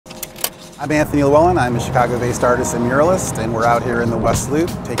I'm Anthony Lewellen. I'm a Chicago-based artist and muralist, and we're out here in the West Loop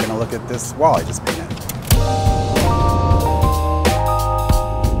taking a look at this wall I just painted.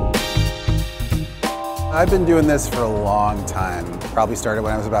 I've been doing this for a long time. Probably started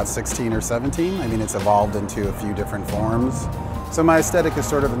when I was about 16 or 17. I mean, it's evolved into a few different forms. So my aesthetic is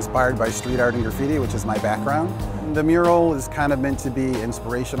sort of inspired by street art and graffiti, which is my background. The mural is kind of meant to be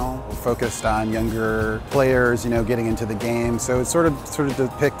inspirational, focused on younger players, getting into the game. So it's sort of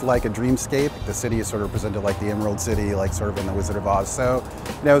depict like a dreamscape. The city is sort of presented like the Emerald City, like sort of in the Wizard of Oz. So,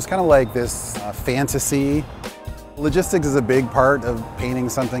 it's kind of like this fantasy. Logistics is a big part of painting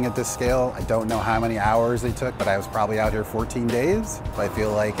something at this scale. I don't know how many hours they took, but I was probably out here 14 days. I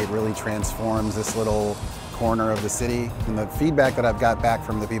feel like it really transforms this little corner of the city, and the feedback that I've got back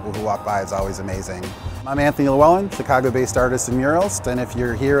from the people who walk by is always amazing. I'm Anthony Lewellen, Chicago-based artist and muralist, and if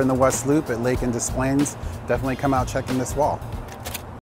you're here in the West Loop at Lake and Des Plaines, definitely come out checking this wall.